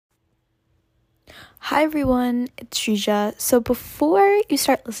Hi everyone, it's Shrija. So before you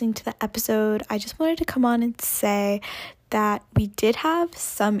start listening to the episode, I just wanted to come on and say that we did have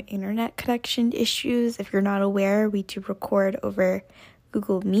some internet connection issues. If you're not aware, we do record over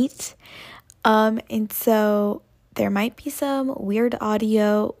Google Meet. And so there might be some weird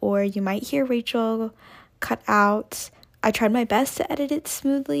audio or you might hear Rachel cut out. I tried my best to edit it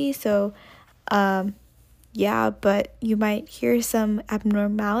smoothly, so yeah, but you might hear some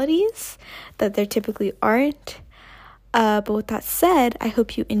abnormalities that there typically aren't. But with that said, I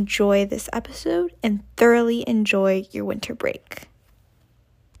hope you enjoy this episode and thoroughly enjoy your winter break.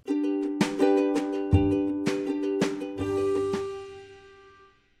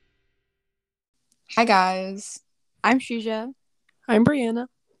 Hi guys, I'm Shrija. I'm Brianna.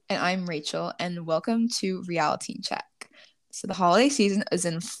 and I'm Rachel, and welcome to Reality Check. So the holiday season is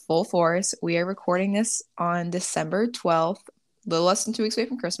in full force. We are recording this on December 12th, a little less than 2 weeks away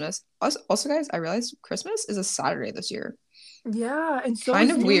from Christmas. Also, guys, I realized Christmas is a Saturday this year. Yeah, and so Kind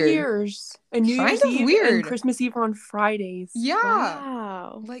is of New weird. Year's. And New Kind Year's of Eve weird. and Christmas Eve are on Fridays. Yeah,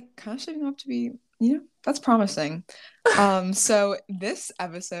 Wow. like kind of shaping up to be, that's promising. So this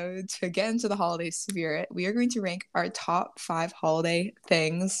episode, to get into the holiday spirit, we are going to rank our top 5 holiday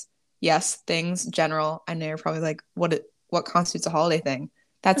things. Yes, things, general. I know you're probably like, what constitutes a holiday thing?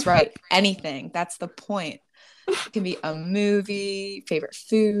 That's right, anything. That's the point. It can be a movie, favorite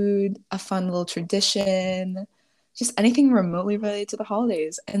food, a fun little tradition, just anything remotely related to the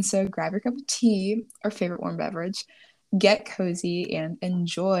holidays. And so grab your cup of tea or favorite warm beverage, get cozy, and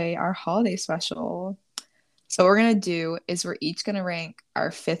enjoy our holiday special. So what we're going to do is we're each going to rank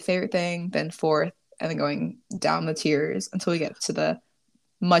our 5th favorite thing, then 4th, and then going down the tiers until we get to the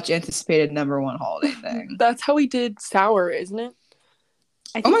much anticipated number 1 holiday thing. That's how we did sour, isn't it?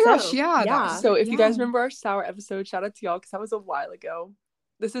 I Oh think my so. gosh, yeah. Yeah. So if you guys Yeah. remember our sour episode, shout out to y'all because that was a while ago.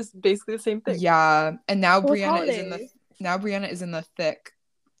 This is basically the same thing. Yeah, and now Fourth Brianna holiday. is in the thick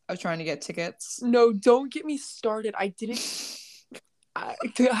of trying to get tickets. No, don't get me started. I didn't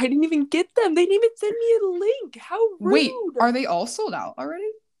even get them. They didn't even send me a link. How rude. Wait, are they all sold out already?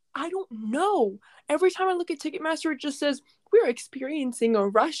 I don't know. Every time I look at Ticketmaster, it just says, we're experiencing a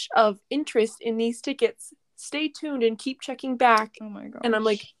rush of interest in these tickets. Stay tuned and keep checking back. Oh my gosh. And I'm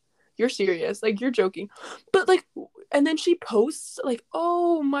like, you're serious. Like, you're joking. But, like, and then she posts, like,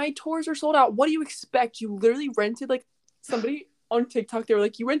 oh, my tours are sold out. What do you expect? You literally rented, like, somebody on TikTok, they were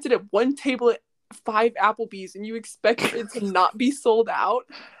like, you rented at one table at 5 Applebee's and you expect it to not be sold out?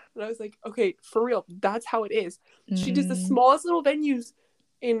 And I was like, okay, for real, that's how it is. She does the smallest little venues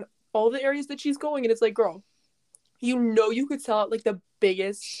in all the areas that she's going, and it's like, girl, you know you could sell out like the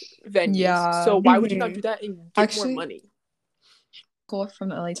biggest venues. Yeah. So why would you not do that and get Actually, more money? From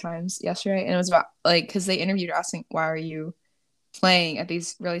the LA Times yesterday, and it was about like because they interviewed her asking why are you playing at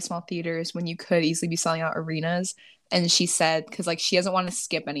these really small theaters when you could easily be selling out arenas, and she said because like she doesn't want to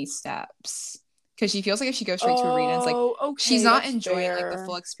skip any steps because she feels like if she goes straight to arenas, like okay, she's not that's enjoying fair. like the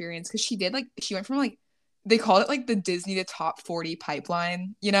full experience because she went from like they called it like the Disney to top 40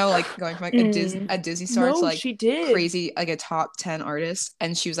 pipeline, like going from like a Disney star to No, like she did. crazy like a top 10 artist,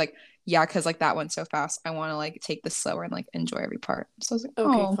 and she was like, yeah, because like that went so fast, I want to like take this slower and like enjoy every part. So I was like,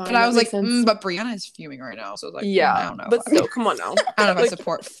 Okay, oh, fine, but I that was like, makes sense. but Brianna is fuming right now, so I was like, Yeah, I don't know, but still, come on now. I don't know if I Like,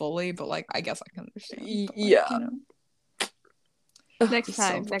 support fully, but like I guess I can understand. But, like, yeah. Next it's so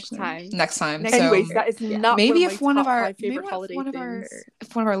time. unfortunate. Next time. So Anyways, that is not maybe one of my top 5 favorite holiday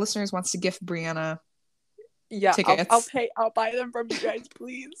if one of our listeners wants to gift Brianna tickets, tickets, I'll buy them from you guys,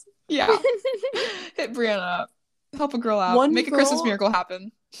 please. yeah, hit Brianna up, help a girl out, make a Christmas miracle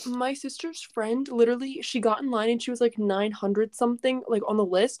happen. My sister's friend, literally, she got in line and she was like 900 something, like on the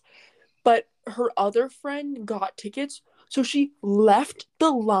list, but her other friend got tickets, so she left the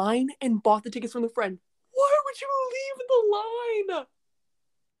line and bought the tickets from the friend. Why would you leave the line?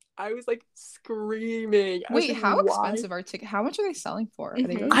 I was like screaming. Wait, how expensive are tickets? How much are they selling for? Are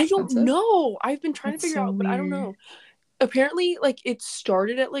they really I expensive? don't know. I've been trying That's to figure so out, but I don't weird. know. Apparently, like, it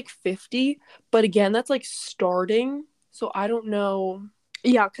started at like 50, but again, that's like starting, so I don't know.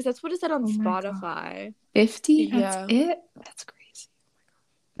 Yeah, because that's what it said on Oh my God. Spotify. 50? Yeah. That's it? That's crazy.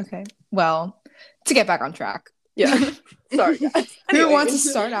 Okay. Well, to get back on track. Yeah. Sorry, guys. Who wants to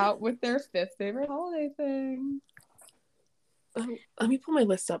start out with their 5th favorite holiday thing? Let me pull my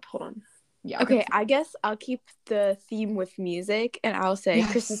list up. Hold on. Yeah. Okay, I guess I'll keep the theme with music, and I'll say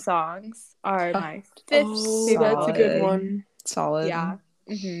Yes. Christmas songs are my 5th Oh, favorite that's a good Solid. one. Solid. Yeah.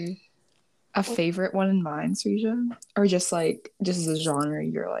 Mm-hmm. A favorite one in mind, Sreeja? Or just as a genre,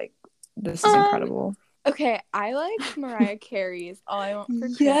 you're like, this is incredible. Okay, I like Mariah Carey's All I Want for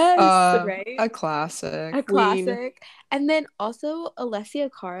Christmas, Yes. right? A classic. A Queen. classic. And then also Alessia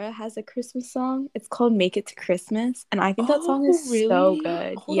Cara has a Christmas song. It's called Make It to Christmas. And I think that song is so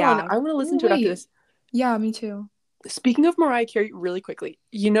good. Hold on, I want to listen to it after Wait. this. Yeah, me too. Speaking of Mariah Carey, really quickly,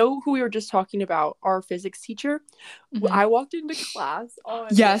 you know who we were just talking about? Our physics teacher. Mhm. I walked into class on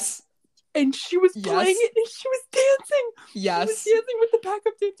Yes. and she was playing it and she was dancing. Yes. She was dancing with the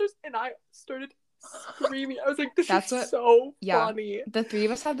backup dancers and I started screaming. I was like, this That's is what- so yeah. funny. The three of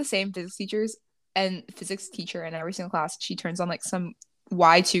us have the same physics teachers, and physics teacher in every single class, she turns on like some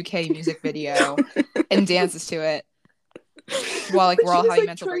Y2K music video and dances to it while like we're all She was, having like,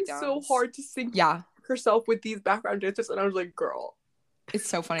 mental trying breakdowns. so hard to sync Yeah, herself with these background dancers and I was like, girl. it's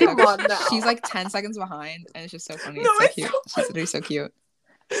so funny. Come though, on 'cause now. She's like 10 seconds behind, and it's just so funny. No, It's so it's cute. so She's literally so cute.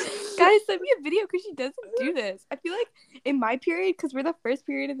 Guys, send me a video because she doesn't do this. I feel like in my period, because we're the first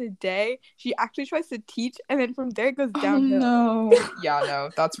period of the day, she actually tries to teach, and then from there it goes downhill. Oh no. Yeah, no,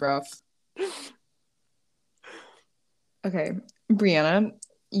 that's rough. Okay, Brianna,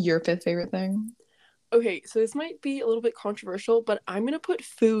 your fifth favorite thing? Okay, so this might be a little bit controversial, but I'm gonna put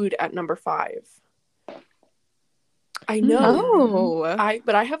food at number 5. I know. Oh.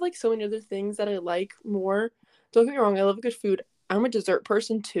 But I have like so many other things that I like more. Don't get me wrong, I love good food. I'm a dessert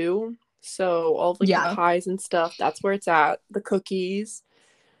person too. So all of like Yeah. the pies and stuff, that's where it's at. The cookies.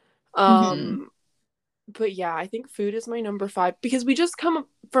 Mhm. But yeah, I think food is my number 5 because we just come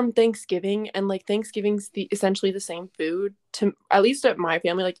from Thanksgiving and like Thanksgiving's essentially the same food to at least at my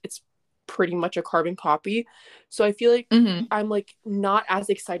family, like it's pretty much a carbon copy. So I feel like Mhm. I'm like not as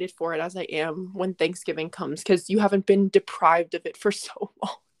excited for it as I am when Thanksgiving comes because you haven't been deprived of it for so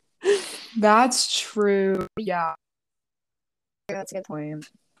long. That's true. Yeah. That's a good point.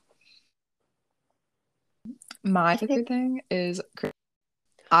 My favorite thing is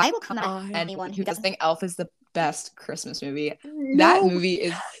I will come at anyone who doesn't think Elf is the best Christmas movie. That movie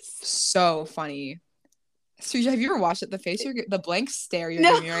is so funny. Suja, have you ever watched it? The blank stare you're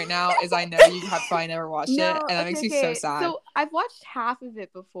giving me right now is I know you have probably never watched it, and that makes me so sad. So I've watched half of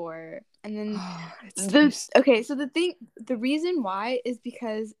it before, and then so the reason why is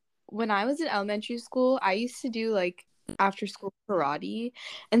because when I was in elementary school, I used to do like after school karate,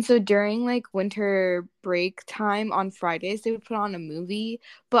 and so during like winter break time on Fridays, they would put on a movie,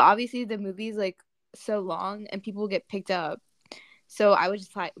 but obviously the movie's like so long and people get picked up. So I would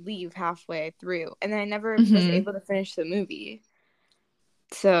just like leave halfway through, and then I never was able to finish the movie.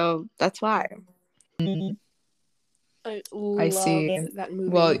 So that's why. I see. love that movie.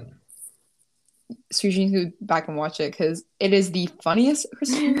 Well, Suji needs to go back and watch it because it is the funniest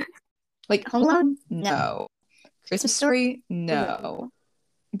Christmas movie. Like Home Alone, no. Christmas Story, no.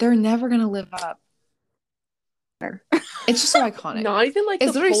 They're never gonna live up. It's just so iconic. Not even like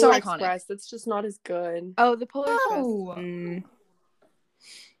It's the literally Polar so iconic. Express. That's just not as good. Oh, the Polar No. Express.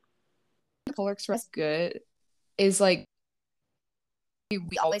 The Polar Express good is like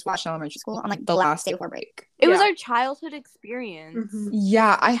we always watched in elementary school on like the last day before break. It was our childhood experience. Mhm.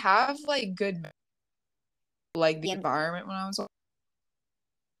 Yeah, I have like good like the environment when I was,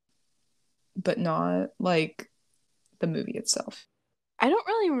 but not like the movie itself. I don't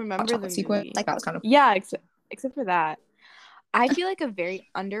really remember the sequence. movie. Like that was kind of except for that. I feel like a very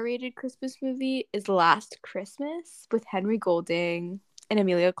underrated Christmas movie is Last Christmas with Henry Golding and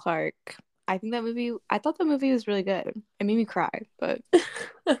Emilia Clarke. I thought that movie was really good. It made me cry, but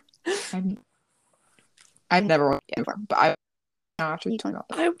I've never watched it before, but after you talking about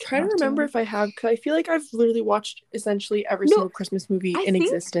that, I'm trying to remember if I have, because I feel like I've literally watched essentially every single Christmas movie in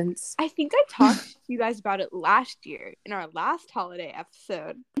existence. I think I talked to you guys about it last year in our last holiday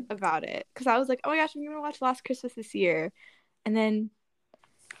episode about it, because I was like, oh my gosh, I'm gonna watch Last Christmas this year, and then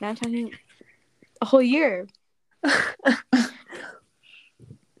now I'm talking a whole year.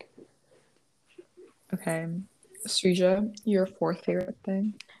 Okay, Srija, your fourth favorite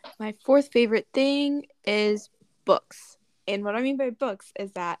thing? My fourth favorite thing is books. And what I mean by books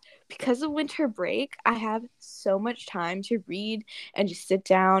is that because of winter break, I have so much time to read and just sit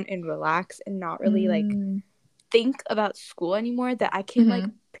down and relax and not really like think about school anymore, that I can like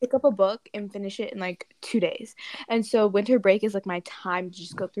pick up a book and finish it in like 2 days. And so winter break is like my time to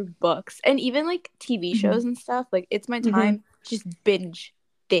just go through books and even like TV shows and stuff. Like it's my time to just binge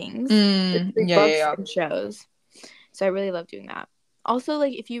things, books and shows. So I really love doing that. Also,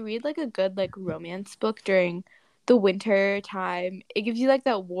 like if you read like a good like romance book during the winter time, it gives you like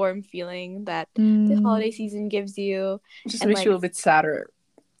that warm feeling that the holiday season gives you. It just makes you a little bit sadder.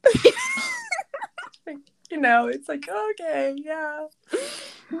 You know, it's like, okay, yeah.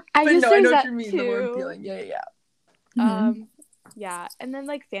 I know what you mean. mean, the warm feeling. Yeah. Yeah, and then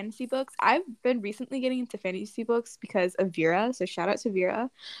like fantasy books. I've been recently getting into fantasy books because of Vera, so shout out to Vera.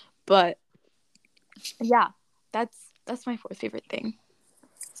 But yeah, that's my fourth favorite thing.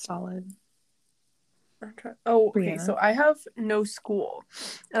 Solid. Oh, okay. Brianna? So I have no school,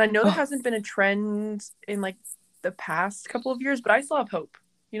 and I know that hasn't been a trend in like the past couple of years, but I still have hope.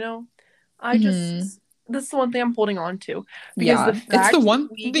 You know, I just this is the one thing I'm holding on to because the fact it's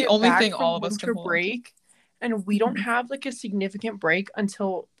we the get only back thing from all of us can winter hold on to. break, and we don't have like a significant break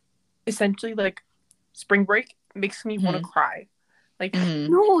until essentially like spring break makes me want to cry. Like,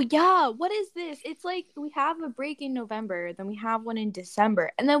 no, yeah, what is this? It's like we have a break in November, then we have one in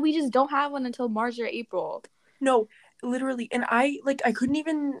December, and then we just don't have one until March or April. No, literally. And I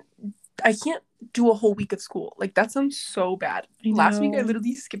can't do a whole week of school. Like, that sounds so bad. Last week I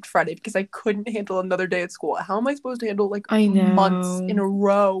literally skipped Friday because I couldn't handle another day at school. How am I supposed to handle like months in a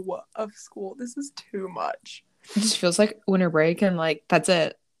row of school? This is too much. It just feels like winter break and like that's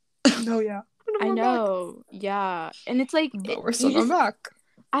it. No, yeah. I know, yeah, and it's like But we're still going back.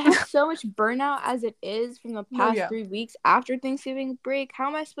 I have so much burnout as it is from the past 3 weeks after Thanksgiving break. How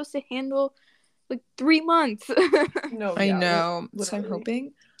am I supposed to handle like 3 months? No, I know. Literally. So I'm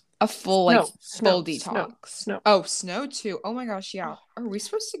hoping a full full detox. Snow. Oh, snow too. Oh my gosh, yeah. Are we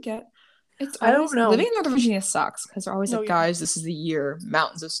supposed to get? It's I always, don't know. Living in Northern Virginia sucks because they're always like, guys, this is the year,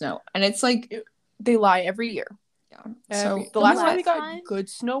 mountains of snow, and it's like they lie every year. Yeah. So the last time we got good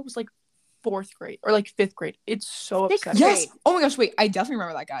snow was like 4th grade or like 5th grade. It's so upsetting. Yes. Oh my gosh, wait. I definitely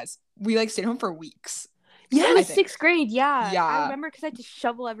remember that, guys. We like stayed home for weeks. Yeah, it was 6th grade. Yeah. Yeah. I remember because I had to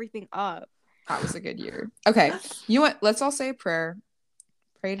shovel everything up. That was a good year. Okay. You know what? Let's all say a prayer.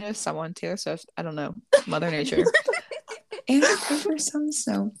 Pray to someone, Taylor Swift. I don't know. Mother Nature. And pray for some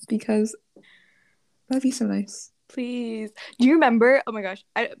snow because that'd be so nice. Please. Do you remember? Oh my gosh.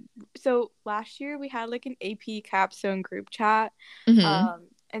 So last year we had like an AP capstone group chat.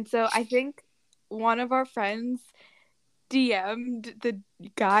 And so I think one of our friends DM'd the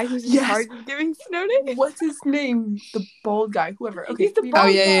guy who's in charge of giving snow days. What's his name? The bald guy, whoever. Okay. He's the bald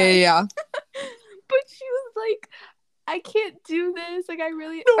guy. Yeah. But she was like, I can't do this. Like, I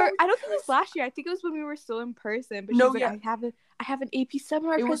really. No. Or, I don't think it was last year. I think it was when we were still in person. But she was like, I have an AP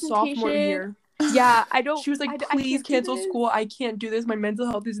seminar presentation. It was sophomore year. Yeah, I don't. She was like, please cancel school. I can't do this. My mental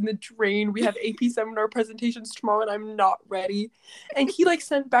health is in the drain. We have AP seminar presentations tomorrow and I'm not ready. And he like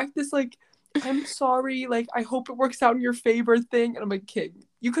sent back this like, I'm sorry. Like, I hope it works out in your favor thing. And I'm like, kid,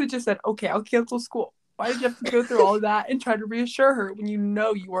 you could have just said, okay, I'll cancel school. Why did you have to go through all of that and try to reassure her when you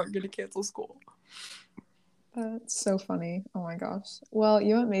know you weren't going to cancel school? That's so funny. Oh my gosh. Well,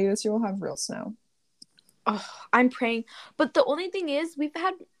 you know what? Maybe this year we'll have real snow. Oh, I'm praying. But the only thing is, we've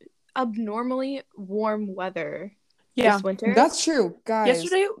had abnormally warm weather this winter. That's true, guys.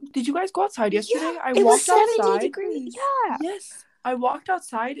 Yesterday, did you guys go outside yesterday? Yeah, I walked outside. Degrees. Yeah. Yes. I walked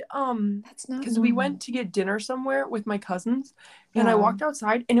outside that's not because we went to get dinner somewhere with my cousins and I walked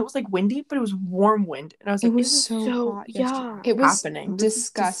outside and it was like windy, but it was warm wind. And I was like, it was so hot. Yeah. It was happening.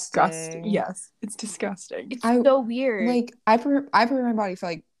 Disgusting. Yes. It's disgusting. It's so weird. Like I prepare my body for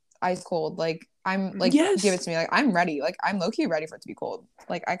like ice cold. Like I'm like give it to me. Like I'm ready. Like I'm low-key ready for it to be cold.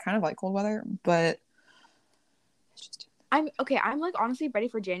 Like I kind of like cold weather, but I'm like honestly ready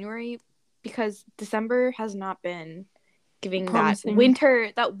for January because December has not been giving promising.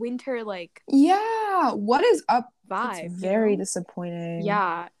 that winter like what is up vibe. It's very disappointing.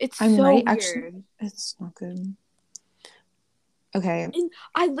 Yeah, I'm so weird. Actually, it's not good. Okay. And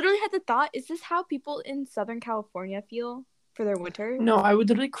I literally had the thought, is this how people in Southern California feel for their winter? No, I would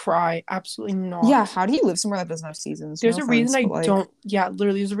literally cry. Absolutely not. Yeah, how do you live somewhere that doesn't have seasons? There's a reason I don't. Yeah,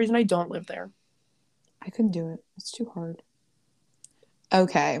 literally, there's a reason I don't live there. I couldn't do it. It's too hard.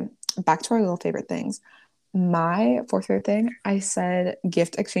 Okay, back to our little favorite things. My fourth favorite thing, I said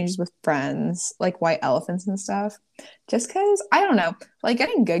gift exchanges with friends, like white elephants and stuff. Just because, I don't know, like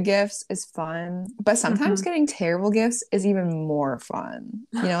getting good gifts is fun, but sometimes getting terrible gifts is even more fun.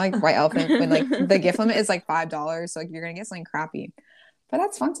 You know, like white elephant, when like the gift limit is like $5, so like you're gonna get something crappy. But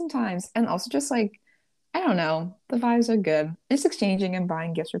that's fun sometimes. And also just like, I don't know, the vibes are good. It's exchanging and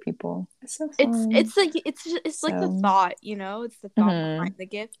buying gifts for people. It's so fun. It's like the thought, you know? It's the thought behind the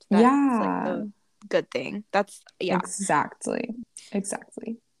gift. That's like the good thing. That's exactly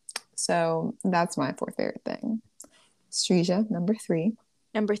so that's my fourth favorite thing. Sreeja, number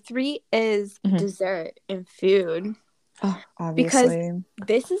 3 is dessert and food. Obviously, because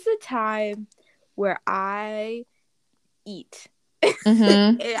this is the time where I eat.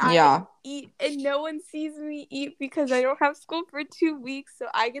 I eat and no one sees me eat because I don't have school for 2 weeks, so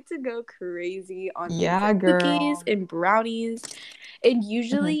I get to go crazy on cookies and brownies. And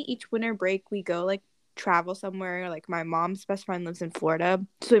usually each winter break we go like travel somewhere. Like my mom's best friend lives in Florida,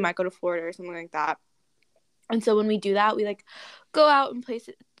 so we might go to Florida or something like that. And so when we do that, we like go out and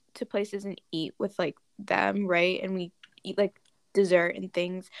places and eat with like them, right? And we eat like dessert and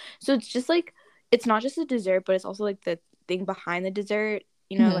things. So it's just like, it's not just a dessert, but it's also like the thing behind the dessert,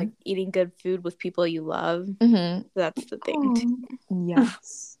 you know, like eating good food with people you love. So that's the thing too.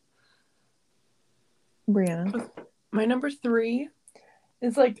 Yes. Brianna. My number 3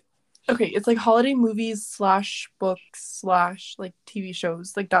 is like, okay, it's like holiday movies / books / like TV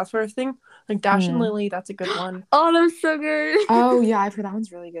shows, like that sort of thing. Like Dash and Lily, that's a good one. Oh, that was so good. Oh yeah, I've heard that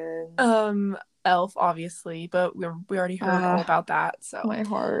one's really good. Elf, obviously, but we already heard all about that. So my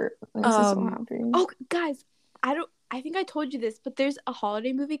heart makes me so happy. Oh, guys, I think I told you this, but there's a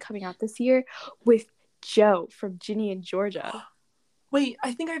holiday movie coming out this year with Joe from Ginny and Georgia. Wait,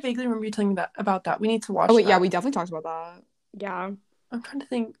 I think I vaguely remember you telling me about that. We need to watch. Oh wait, that. yeah, we definitely talked about that. Yeah, I'm trying to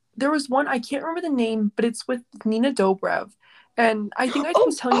think. There was one, I can't remember the name, but it's with Nina Dobrev, and I think I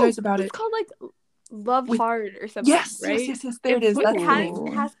was telling you guys about it. It's called like Love Hard or something. Yes, right? yes. There it is. That's the name.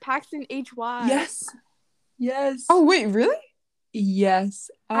 It has Paxton HY. Yes. Oh wait, really? Yes.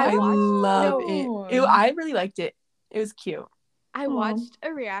 I love it. I really liked it. It was cute. I watched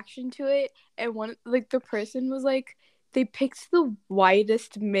a reaction to it, and one like the person was like, they picked the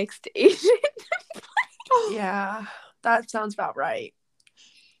whitest mixed Asian. Yeah, that sounds about right.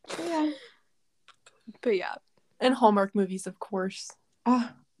 Yeah. But yeah. And Hallmark movies, of course.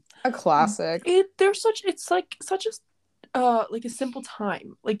 A classic. It's like such a like a simple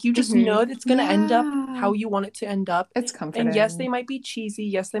time. Like you just know that it's gonna end up how you want it to end up. It's comforting. And yes, they might be cheesy.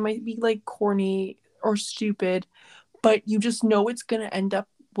 Yes, they might be like corny or stupid, but you just know it's gonna end up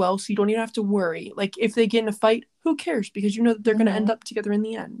well, so you don't even have to worry. Like if they get in a fight, who cares? Because you know that they're gonna end up together in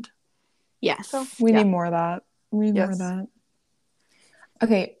the end. Yes. So, we need more of that. We need more of that.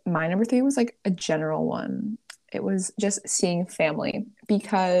 Okay, my number 3 was like a general one. It was just seeing family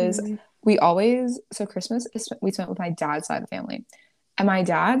because we always, so Christmas we spent with my dad's side of the family. And my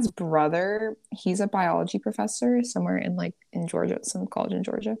dad's brother, he's a biology professor somewhere in Georgia, some college in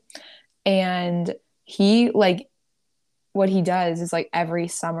Georgia. And he like, what he does is like every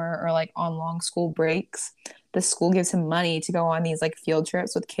summer or like on long school breaks, the school gives him money to go on these like field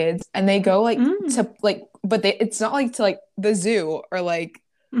trips with kids, and they go like to like, but it's not like to like the zoo or like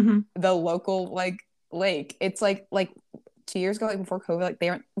the local like lake. It's like 2 years ago, like before COVID, like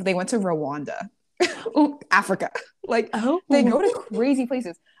they went to Rwanda, Africa. Like they go to crazy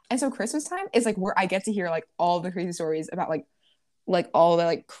places, and so Christmas time is like where I get to hear like all the crazy stories about like all the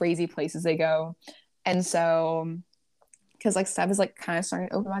like crazy places they go, and so. Because like stuff is like kind of starting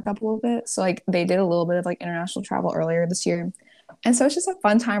to open back up a little bit, so like they did a little bit of like international travel earlier this year, and so it's just a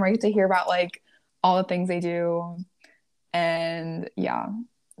fun time where I get to hear about like all the things they do, and yeah,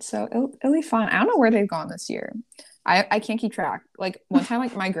 so it'll be fun. I don't know where they've gone this year. I can't keep track. Like one time,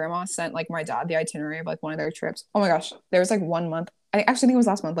 like my grandma sent like my dad the itinerary of like one of their trips. Oh my gosh, there was like 1 month. I actually think it was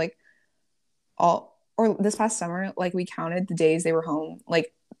last month. Like this past summer, like we counted the days they were home.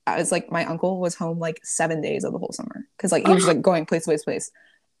 Like I was like, my uncle was home like 7 days of the whole summer because like he was like going place to place,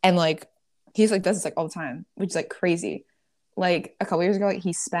 and like he's like does this like all the time, which is like crazy. Like a couple years ago, like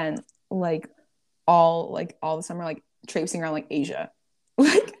he spent like all the summer like traipsing around like Asia.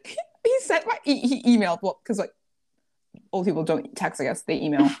 Like he sent he emailed, well, because like old people don't text, I guess they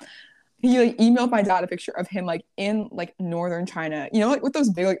email. He like emailed my dad a picture of him like in like northern China, you know, like with those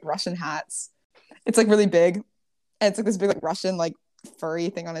big like Russian hats. It's like really big, and it's like this big like Russian like furry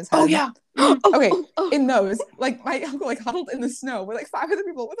thing on his head. Oh yeah. Okay, in those, like my uncle like huddled in the snow with like 5 other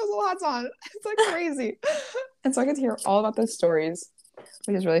people with those little hats on. It's like crazy. And so I get to hear all about those stories,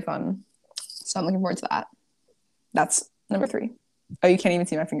 which is really fun. So I'm looking forward to that. That's number 3. Oh, you can't even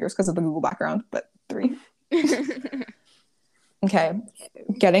see my fingers because of the Google background, but 3. Okay,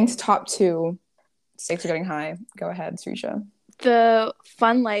 getting to top 2. Stakes are getting high. Go ahead, Srisha. The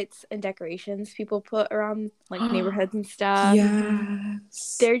fun lights and decorations people put around like neighborhoods and stuff.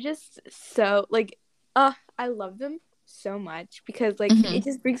 Yes. They're just so like I love them so much because like it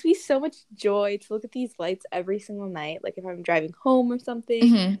just brings me so much joy to look at these lights every single night. Like if I'm driving home or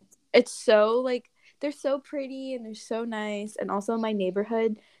something. It's so like they're so pretty and they're so nice, and also my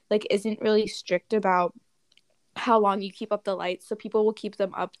neighborhood like isn't really strict about how long you keep up the lights, so people will keep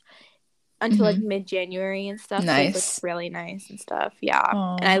them up until like mid-January and stuff. Nice. So it's really nice and stuff. Yeah.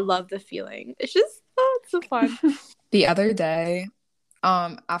 Aww. And I love the feeling. It's just it's so fun. The other day,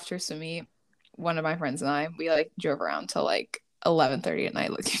 after Sumi, one of my friends and I, we like drove around till like 11:30 at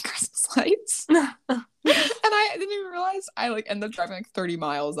night looking at Christmas lights. And I didn't even realize I like ended up driving like 30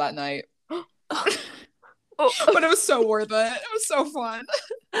 miles that night. But it was so worth it. It was so fun.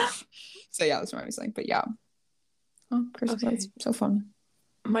 So yeah, that's what I was saying. But yeah. Oh, Christmas lights. So fun.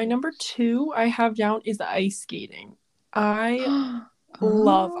 My number 2 I have down is ice skating. I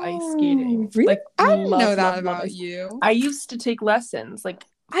love ice skating. Really? Like, I didn't know love, that love, love about ice. you. I used to take lessons, like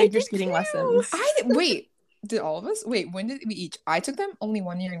I figure did skating too. lessons. Wait, did all of us? Wait, when did we each? I took them only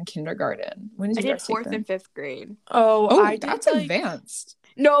 1 year in kindergarten. When did I you did guys take 4th them? and 5th grade. Oh, Oh, I did that's like advanced.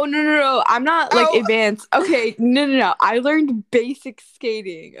 No. I'm not like Oh. advanced. Okay, no. I learned basic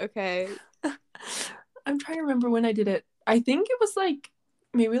skating. Okay. I'm trying to remember when I did it. I think it was like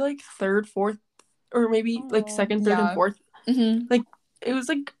maybe like 3rd, 4th, or maybe like 2nd, 3rd, and Yeah. 4th. Mm-hmm. Like it was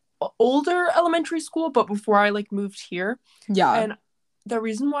like older elementary school, but before I like moved here. Yeah. And the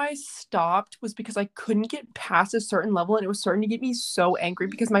reason why I stopped was because I couldn't get past a certain level, and it was starting to get me so angry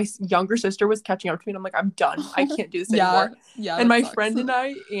because my younger sister was catching up to me, and I'm like, I'm done. I can't do this anymore. Yeah. And that my sucks. friend and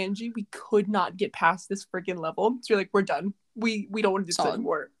I, Angie, we could not get past this freaking level. So we're like, we're done. We don't want to do this Solid.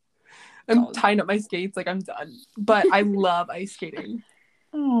 anymore. I'm tying up my skates, like I'm done. But I love ice skating.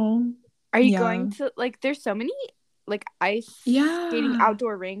 Oh. Are you Yeah. going to like? There's so many like ice skating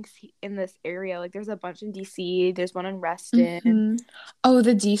outdoor rinks in this area. Like there's a bunch in DC. There's one in Reston. Mhm. Oh,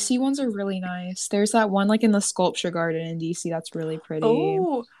 the DC ones are really nice. There's that one like in the sculpture garden in DC that's really pretty.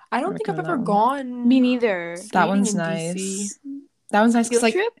 Oh, I don't think I've ever recommend that one. gone. Me neither. That skating one's in nice. DC. That one's nice because Field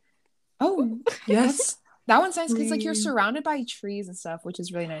like trip? oh Yes. that one's nice because like you're Green. surrounded by trees and stuff, which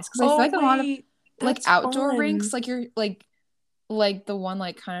is really nice. Because I feel like a lot of like that's outdoor fun. rinks, like you're like the one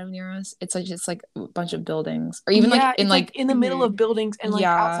like kind of near us, it's like just like a bunch of buildings, or even Yeah, like in it's like in the middle of buildings, and like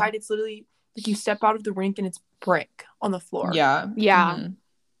Yeah. outside it's literally like you step out of the rink and it's brick on the floor. yeah. Yeah.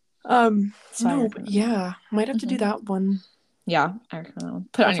 Mhm. So I No, recommend but that. yeah, might have to do that one. Yeah, I recommend that one.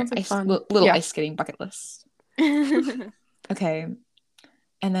 Put it That on your sounds like ice, fun. little Yeah. ice skating bucket list. Okay.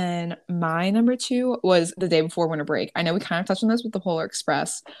 And then my number 2 was the day before winter break. I know we kind of touched on this with the Polar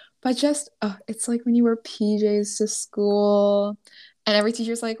Express, but just it's like when you wear PJs to school and every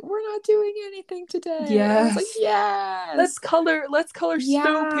teacher's like, we're not doing anything today. And I was like, yes. Let's color snow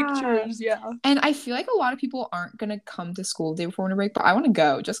Yeah. pictures. Yeah. And I feel like a lot of people aren't gonna come to school the day before winter break, but I want to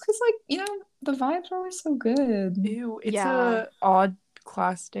go just because like, you know, the vibes are always so good. Ew, it's Yeah. a odd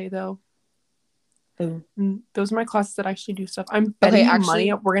class day though. Ooh. Those are my classes that actually do stuff. I'm betting actually-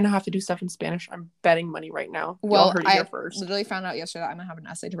 money. We're gonna have to do stuff in Spanish. I'm betting money right now. Well, Y'all heard it I here first. literally found out yesterday that I'm gonna have an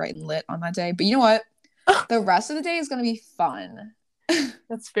essay to write in lit on that day. But you know what? The rest of the day is gonna be fun.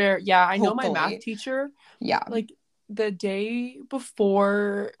 That's fair. Yeah, I know my Hopefully. math teacher. Yeah. Like the day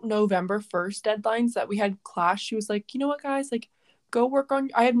before November 1st deadlines that we had class, she was like, you know what, guys, like go work on.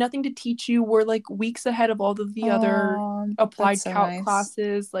 I have nothing to teach you. We're like weeks ahead of all of the other applied that's so calc nice.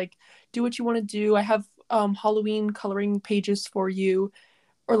 classes. Like do what you want to do. I have Halloween coloring pages for you,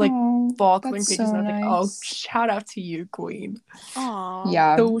 or like fall coloring that's pages. so And I think, oh, nice. shout out to you, queen. Aw.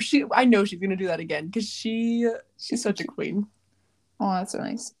 Yeah. So I know she's gonna do that again because she's such a queen. Oh, that's so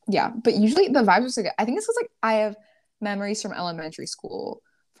nice. Yeah, but usually the vibes are so good. I think it's because like I have memories from elementary school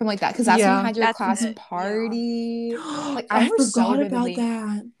from like that because that's when Yeah. you had your That's class when party. Like I remember so forgot about vividly.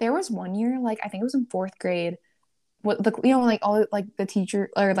 that. There was one year, like I think it was in 4th grade. What the like all like the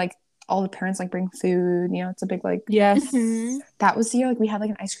teacher or like all the parents like bring food. You know, it's a big like. Yes. Mhm. That was the year like we had like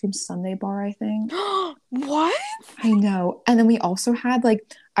an ice cream sundae bar. I think. What? I know, and then we also had like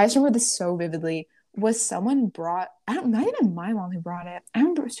I just remember this so vividly. Was someone brought? Not even my mom who brought it. I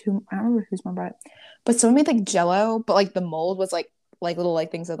don't remember whose mom brought it, but someone made like Jello, but like the mold was like little like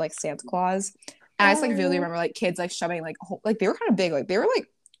things of like Santa Claus. And I just like vividly remember like kids like shoving like like they were kind of big, like they were like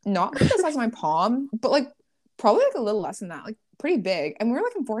not like the size of my palm, but like probably like a little less than that, like pretty big. And we were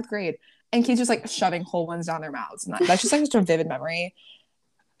like in 4th grade, and kids just like shoving whole ones down their mouths, and that's just like such a vivid memory.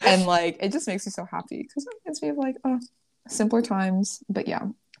 And like it just makes me so happy because it makes me have like simpler times. But yeah,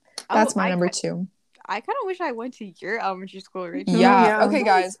 that's my number 2. I kind of wish I went to your elementary school, Rachel. Yeah. Yeah. Okay,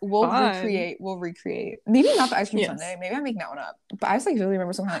 guys. We'll fun. recreate. Maybe not the ice cream Yes. sundae. Maybe I'm making that one up. But I just like really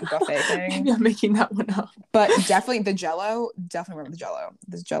remember some kind of like buffet thing. Maybe I'm making that one up. But definitely the Jello. Definitely remember the Jello.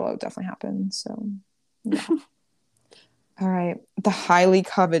 This Jello definitely happened. So yeah. All right. The highly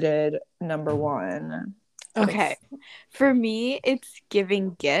coveted number 1. Okay. For me, it's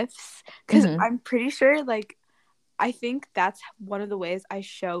giving gifts because Mhm. I'm pretty sure, like, I think that's one of the ways I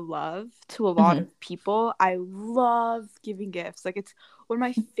show love to a lot of people. I love giving gifts. Like, it's one of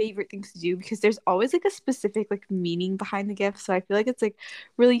my favorite things to do because there's always, like, a specific, like, meaning behind the gift. So I feel like it's, like,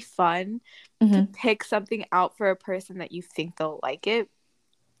 really fun to pick something out for a person that you think they'll like it.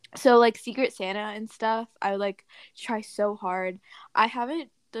 So, like, Secret Santa and stuff, I, like, try so hard. I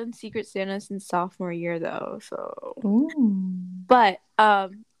haven't done Secret Santa since sophomore year, though, so... Ooh. But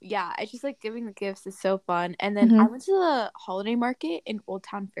yeah, I just like giving the gifts is so fun. And then I went to the holiday market in Old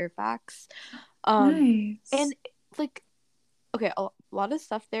Town Fairfax. Nice. And like, okay, a lot of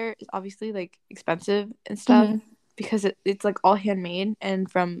stuff there is obviously like expensive and stuff because it's like all handmade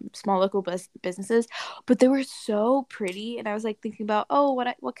and from small local businesses, but they were so pretty. And I was like thinking about, oh,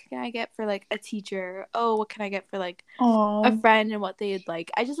 what can I get for like a teacher? Oh, what can I get for like a friend and what they'd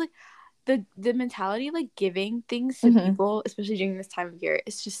like. I just like the mentality of like giving things to people, especially during this time of year,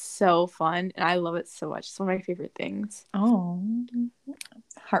 is just so fun, and I love it so much. It's one of my favorite things. Oh,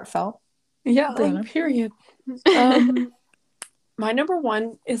 heartfelt. Yeah, like, period. My number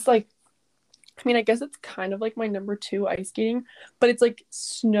one is like, I mean, I guess it's kind of like my number two, ice skating, but it's like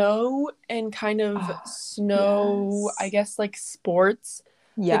snow and kind of I guess like sports.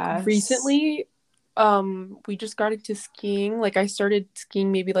 Yeah. Like recently, we just got into skiing. Like I started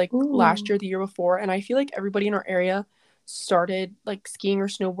skiing maybe like last year, the year before, and I feel like everybody in our area started like skiing or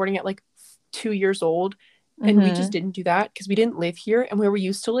snowboarding at like 2 years old, and we just didn't do that because we didn't live here, and where we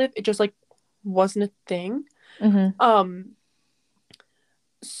used to live, it just like wasn't a thing.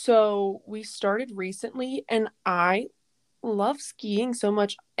 So we started recently, and I love skiing so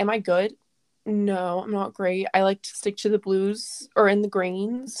much. Am I good? No, I'm not great. I like to stick to the blues or in the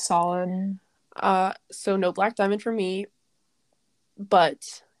greens. Solid. So no black diamond for me,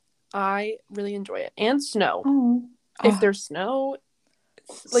 but I really enjoy it. And snow. If there's snow,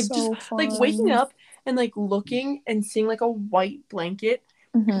 like so just fun. Like waking up and like looking and seeing like a white blanket,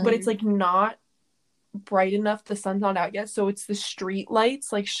 but it's like not bright enough, the sun's not out yet, so it's the street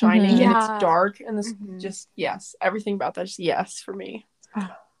lights like shining and it's dark, and this just yes, everything about that, just yes for me.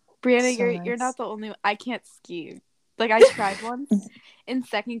 Brianna, so you're not the only one. I can't ski. Like I tried once in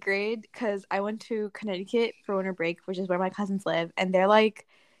second grade because I went to Connecticut for winter break, which is where my cousins live, and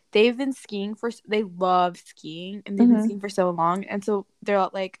they've been skiing they love skiing, and they've been skiing for so long, and so they're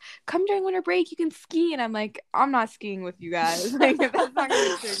like, come during winter break, you can ski, and I'm like, I'm not skiing with you guys. Like that's not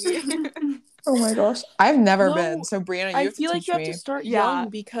gonna be tricky. Oh my gosh, I've never been. So Brianna, you have to teach me. I feel like you have to start young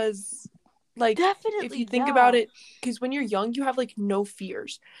because, like, definitely, if you think about it, because when you're young, you have like no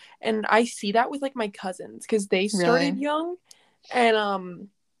fears, and I see that with like my cousins because they started young, and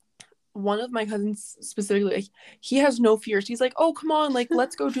one of my cousins specifically, like, he has no fears. He's like, oh, come on, like,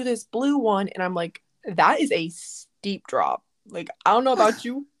 let's go do this blue one, and I'm like, that is a steep drop. Like, I don't know about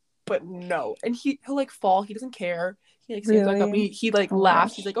you, but no, and he'll like fall. He doesn't care. He like stands back up. He like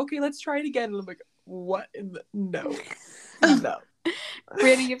laughs. He's like, okay, let's try it again. And I'm like, what? No.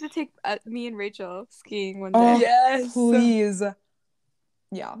 Brianna, you have to take me and Rachel skiing one day. Yes, please.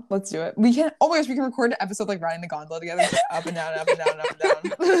 Yeah, let's do it. We can. Oh my gosh, we can record an episode like riding the gondola together, just up and down, up and down, up and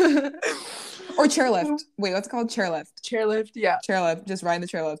down. Or chairlift. Wait, what's it called? Chairlift. Chairlift, yeah. Chairlift. Just riding the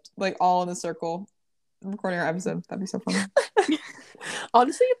chairlift, like all in a circle. Recording our episode. That'd be so fun.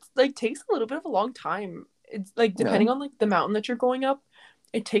 Honestly, it's like takes a little bit of a long time. It's like depending on like the mountain that you're going up,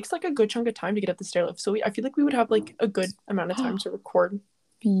 it takes like a good chunk of time to get up the stairlift. So I feel like we would have like a good amount of time to record.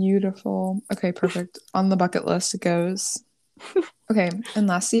 Beautiful. Okay, perfect. On the bucket list it goes. Okay, and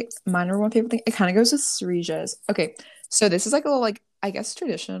lastly, my number one favorite thing, it kind of goes with Cereja's. Okay, so this is like a little like, I guess,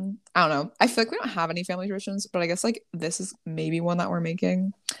 tradition. I don't know. I feel like we don't have any family traditions, but I guess like this is maybe one that we're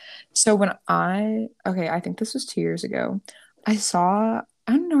making. So when I think this was 2 years ago, I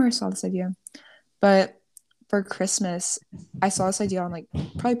don't know where I saw this idea, but for Christmas, I saw this idea on like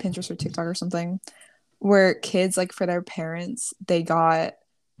probably Pinterest or TikTok or something, where kids, like for their parents, they got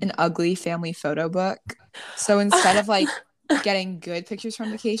an ugly family photo book. So instead of like getting good pictures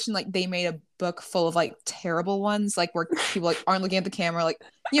from vacation, like they made a book full of like terrible ones, like where people like aren't looking at the camera, like,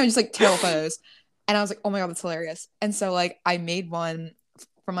 you know, just like terrible photos. And I was like, oh my god, that's hilarious. And so like I made one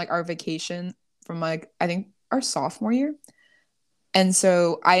from like our vacation from like I think our sophomore year. And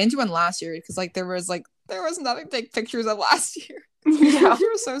so I didn't do one last year because like there was nothing to take pictures of last year. Yeah, we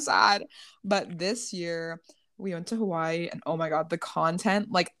were so sad. But this year we went to Hawaii, and oh my god, the content,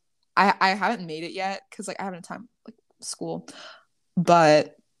 like I haven't made it yet because like I haven't had time, like school,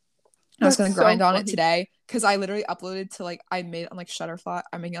 but I was gonna grind on it today because I literally uploaded to like I made it on like Shutterfly.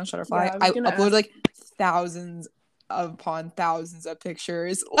 I'm making it on Shutterfly. Yeah, I uploaded like thousands upon thousands of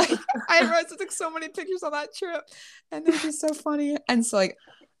pictures. Like I realized I took so many pictures on that trip, and they're just so funny. And so like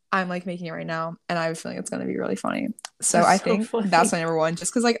I'm like making it right now, and I have a feeling it's gonna be really funny. So that's I think that's my number one,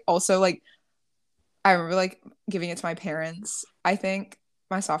 just because like also like I remember like giving it to my parents, I think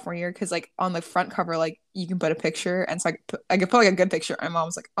my sophomore year, because like on the front cover like you can put a picture, and so I could put like a good picture. My mom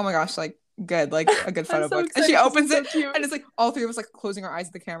was like, oh my gosh, like good, like a good photo book. And she opens it, and it's like all three of us like closing our eyes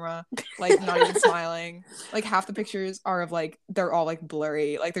at the camera, like not even smiling. Like half the pictures are of like they're all like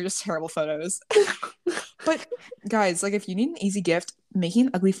blurry, like they're just terrible photos. But guys, like if you need an easy gift, making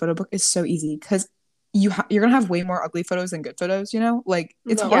an ugly photo book is so easy because you're gonna have way more ugly photos than good photos, you know? Like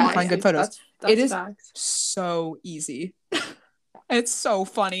it's No, hard to yeah, find yeah. good photos. That's It is facts. so easy. It's so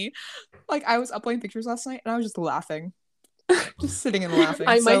funny. Like I was uploading pictures last night and I was just laughing. Just sitting and laughing.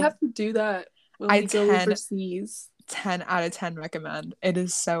 I might So have to do that when I we go 10 overseas. 10 out of 10 recommend. It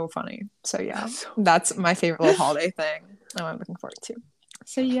is so funny. So yeah, So- that's my favorite little holiday thing that I'm looking forward to.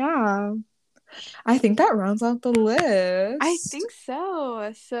 So yeah, I think that rounds out the list. I think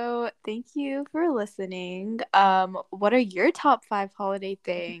so. So thank you for listening. What are your top 5 holiday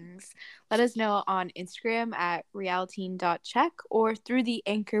things? Let us know on Instagram at realteen.check or through the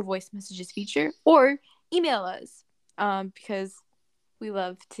Anchor voice messages feature, or email us because we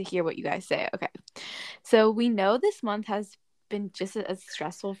love to hear what you guys say. Okay. So we know this month has been just as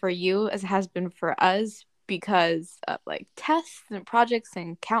stressful for you as it has been for us because of like tests and projects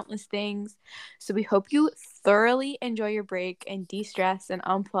and countless things. So we hope you thoroughly enjoy your break and de-stress and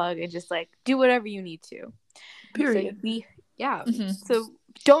unplug and just like do whatever you need to. Period. So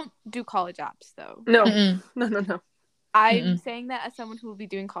don't do college apps though. No. Mm-mm. No. I'm Mm-mm. saying that as someone who will be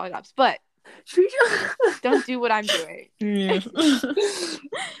doing college apps, but Should we just don't do what I'm doing. Yeah.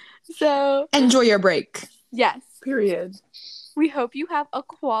 So Enjoy your break. yes, Period. we hope you have a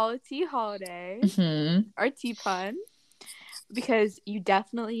quality holiday Mm-hmm. or tea pun because you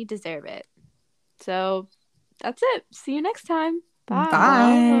definitely deserve it. So that's it. See you next time. Bye.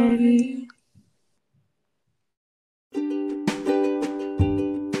 Bye. Bye.